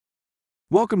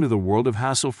Welcome to the world of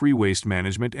hassle-free waste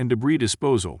management and debris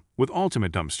disposal with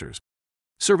Ultimate Dumpsters.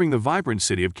 Serving the vibrant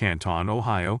city of Canton,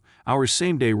 Ohio, our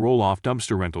same-day roll-off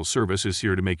dumpster rental service is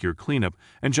here to make your cleanup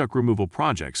and junk removal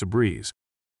projects a breeze.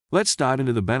 Let's dive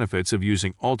into the benefits of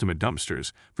using Ultimate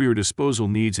Dumpsters for your disposal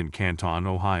needs in Canton,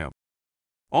 Ohio.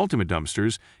 Ultimate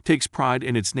Dumpsters takes pride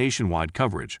in its nationwide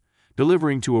coverage,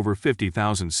 delivering to over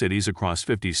 50,000 cities across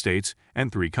 50 states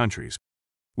and 3 countries.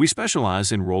 We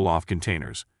specialize in roll-off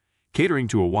containers, catering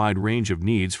to a wide range of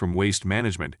needs from waste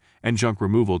management and junk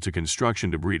removal to construction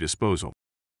debris disposal.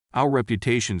 Our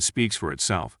reputation speaks for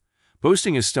itself,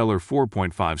 boasting a stellar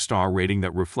 4.5-star rating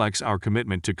that reflects our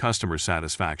commitment to customer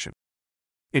satisfaction.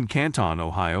 In Canton,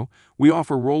 Ohio, we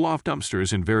offer roll-off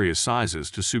dumpsters in various sizes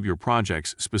to suit your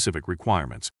project's specific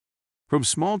requirements. From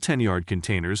small 10-yard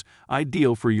containers,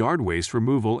 ideal for yard waste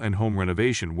removal and home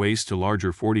renovation waste, to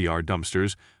larger 40-yard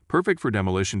dumpsters, perfect for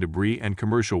demolition debris and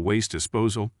commercial waste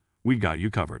disposal, we've got you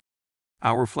covered.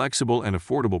 Our flexible and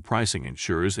affordable pricing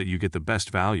ensures that you get the best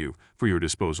value for your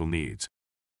disposal needs.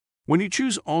 When you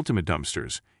choose Ultimate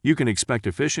Dumpsters, you can expect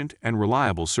efficient and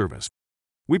reliable service.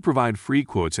 We provide free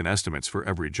quotes and estimates for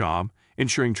every job,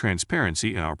 ensuring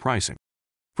transparency in our pricing.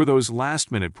 For those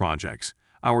last-minute projects,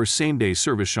 our same-day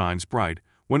service shines bright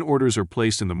when orders are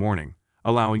placed in the morning,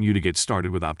 allowing you to get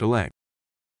started without delay.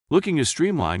 Looking to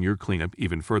streamline your cleanup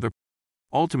even further?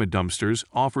 Ultimate Dumpsters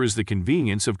offers the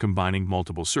convenience of combining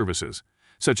multiple services,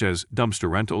 such as dumpster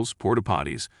rentals,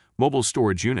 porta-potties, mobile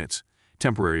storage units,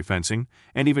 temporary fencing,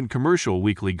 and even commercial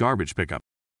weekly garbage pickup.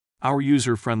 Our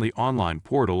user-friendly online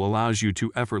portal allows you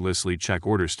to effortlessly check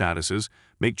order statuses,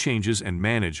 make changes, and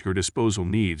manage your disposal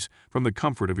needs from the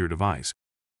comfort of your device.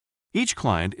 Each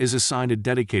client is assigned a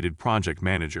dedicated project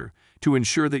manager to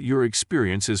ensure that your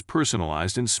experience is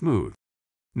personalized and smooth.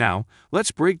 Now,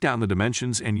 let's break down the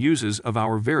dimensions and uses of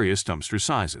our various dumpster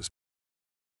sizes.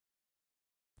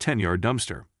 10-yard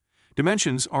dumpster.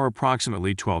 Dimensions are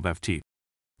approximately 12 ft.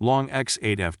 Long x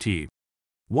 8 ft.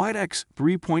 Wide x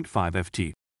 3.5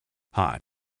 ft. High.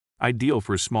 Ideal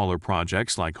for smaller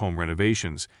projects like home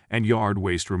renovations and yard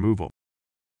waste removal.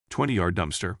 20-yard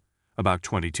dumpster. About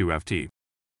 22 ft.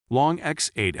 Long x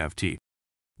 8 ft.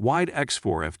 Wide x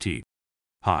 4 ft.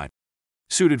 High.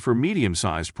 Suited for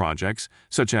medium-sized projects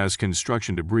such as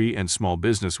construction debris and small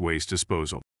business waste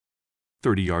disposal.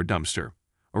 30-yard dumpster.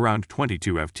 Around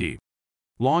 22 ft.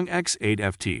 Long x 8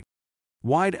 ft.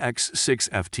 Wide x 6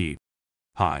 ft.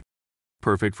 High.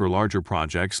 Perfect for larger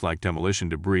projects like demolition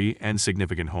debris and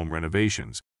significant home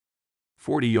renovations.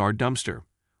 40-yard dumpster.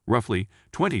 Roughly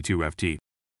 22 ft.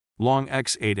 Long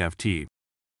x 8 ft.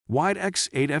 Wide x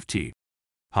 8 ft.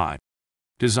 High.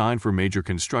 Designed for major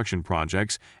construction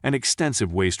projects and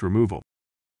extensive waste removal.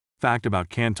 Fact about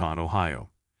Canton, Ohio.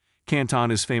 Canton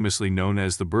is famously known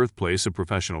as the birthplace of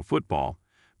professional football,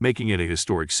 making it a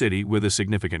historic city with a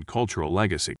significant cultural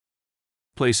legacy.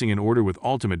 Placing an order with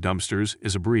Ultimate Dumpsters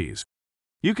is a breeze.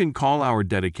 You can call our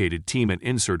dedicated team and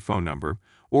insert phone number,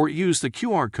 or use the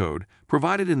QR code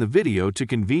provided in the video to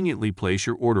conveniently place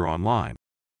your order online.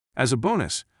 As a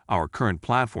bonus, our current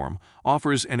platform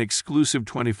offers an exclusive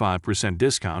 25%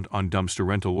 discount on dumpster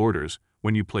rental orders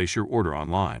when you place your order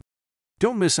online.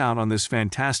 Don't miss out on this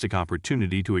fantastic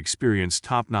opportunity to experience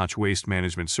top-notch waste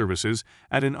management services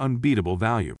at an unbeatable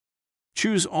value.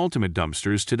 Choose Ultimate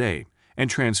Dumpsters today and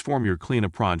transform your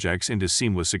cleanup projects into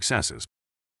seamless successes.